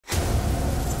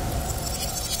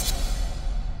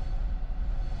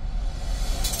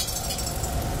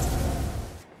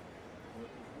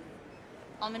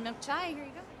Almond milk chai, here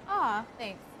you go. Aw,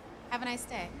 thanks. Have a nice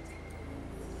day.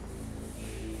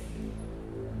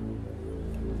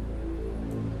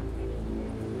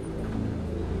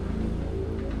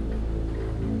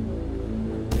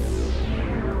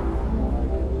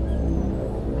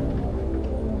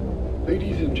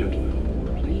 Ladies and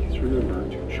gentlemen, please remember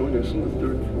to join us on the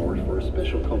 3rd floor for a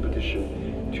special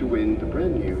competition to win the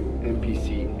brand new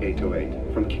MPC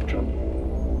 808 from Kick Drum.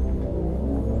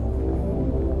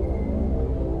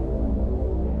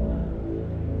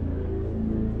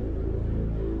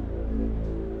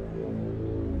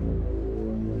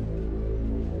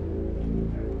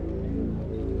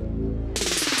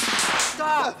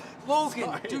 Stop! Logan,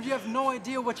 dude, you have no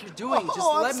idea what you're doing. Just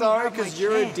Oh, let I'm me sorry, have my because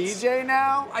you're a chance. DJ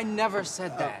now? I never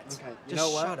said that. Okay, you Just know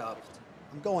what? shut up.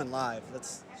 I'm going live.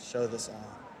 Let's show this on.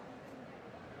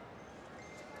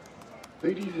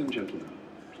 Ladies and gentlemen,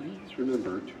 please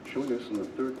remember to join us on the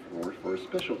 3rd floor for a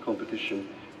special competition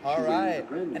All to win the right.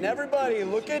 brand And new everybody,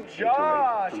 look at MPC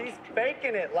Josh. 808 from He's Kick Drum.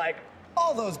 faking it like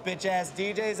all those bitch-ass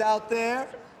DJs out there.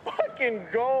 Fucking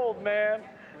gold, man.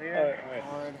 Yeah.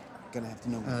 Gonna have to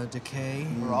know. Decay.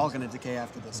 We're all gonna decay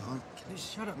after this, huh? Can you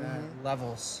shut up, man?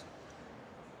 Levels.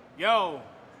 Yo,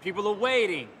 people are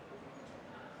waiting.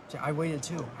 Yeah, I waited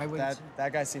too. I waited too.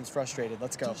 That guy seems frustrated.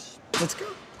 Let's go. Let's go.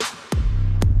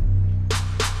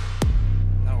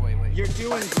 No, wait. You're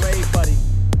doing great, buddy.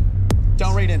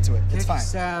 Don't read into it. It's Kick, fine.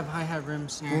 stab, hi-hat, rim,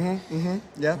 snare.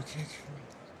 Yeah. Okay.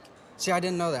 See, I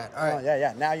didn't know that. All Oh, right.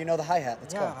 yeah. Now you know the hi-hat.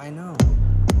 Let's Yeah, go. I know.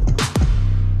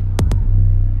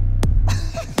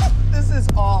 This is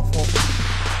awful.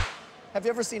 Have you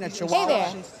ever seen a chihuahua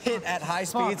there. hit at high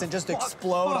speeds and just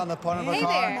explode on the front of a Hey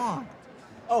car? there. Come on.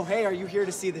 Oh, hey, are you here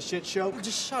to see the shit show?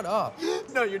 Just shut up.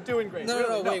 No, you're doing great. No,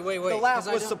 really, no, wait. The laugh 'cause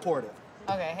I was don't- supportive.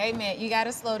 Okay, hey man, you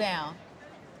gotta slow down.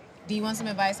 Do you want some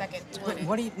advice? I can.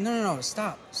 What do you? No,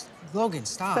 stop. Logan,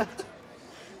 stop.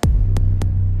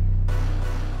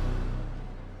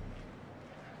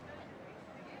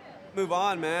 Move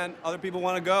on, man. Other people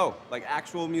want to go, like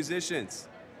actual musicians.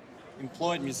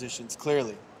 Employed musicians,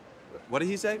 clearly. What did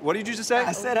he say? What did you just say?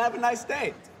 I said have a nice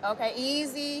day. Okay,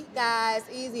 easy, guys,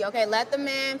 easy. Okay, let the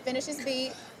man finish his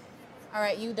beat. All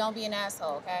right, you don't be an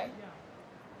asshole, okay?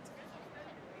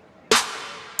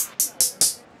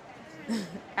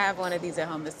 I have one of these at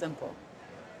home. It's simple.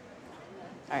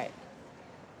 All right,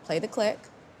 play the click.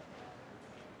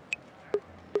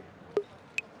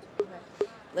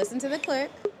 Listen to the click.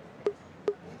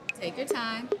 Take your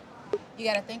time. You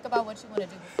gotta think about what you wanna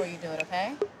do before you do it,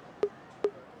 okay?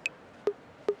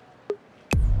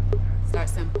 Start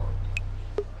simple.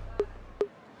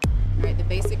 All right, the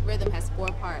basic rhythm has 4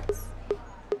 parts.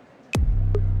 All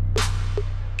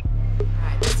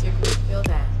right, that's your group. Feel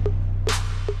that.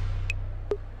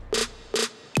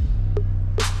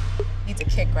 Needs a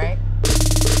kick, right?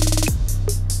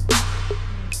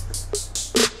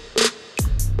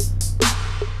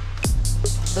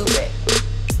 Loop it.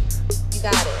 You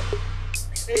got it.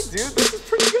 Hey, dude, this is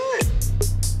pretty good.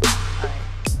 All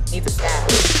right, needs a stab.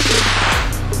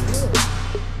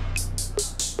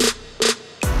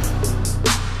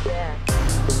 Yeah.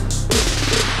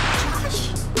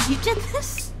 Josh, you did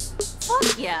this?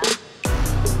 Fuck yeah.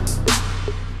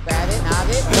 Grab it, knob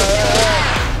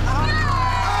it.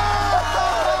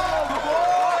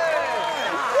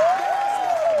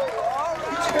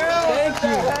 Thank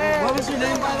you. What was your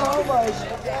name, by the way?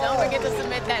 Don't forget to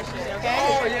submit that shit, okay?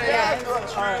 Oh, yeah.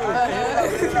 All right.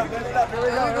 Here we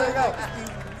go.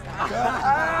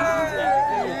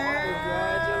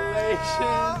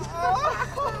 Congratulations.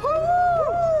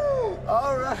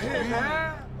 All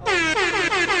right.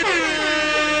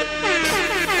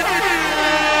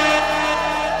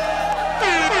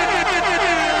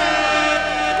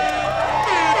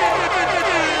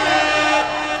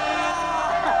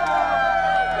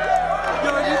 Yo,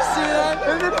 did you see that?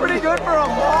 Isn't it pretty good for a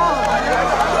mom?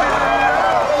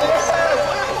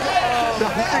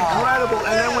 That's incredible.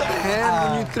 And then with the hand,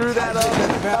 when you threw that up,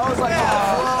 that was like a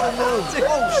flow move.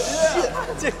 Oh,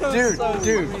 shit.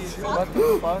 Dude. What the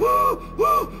fuck?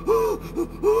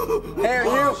 Hey,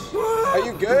 are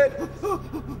you good?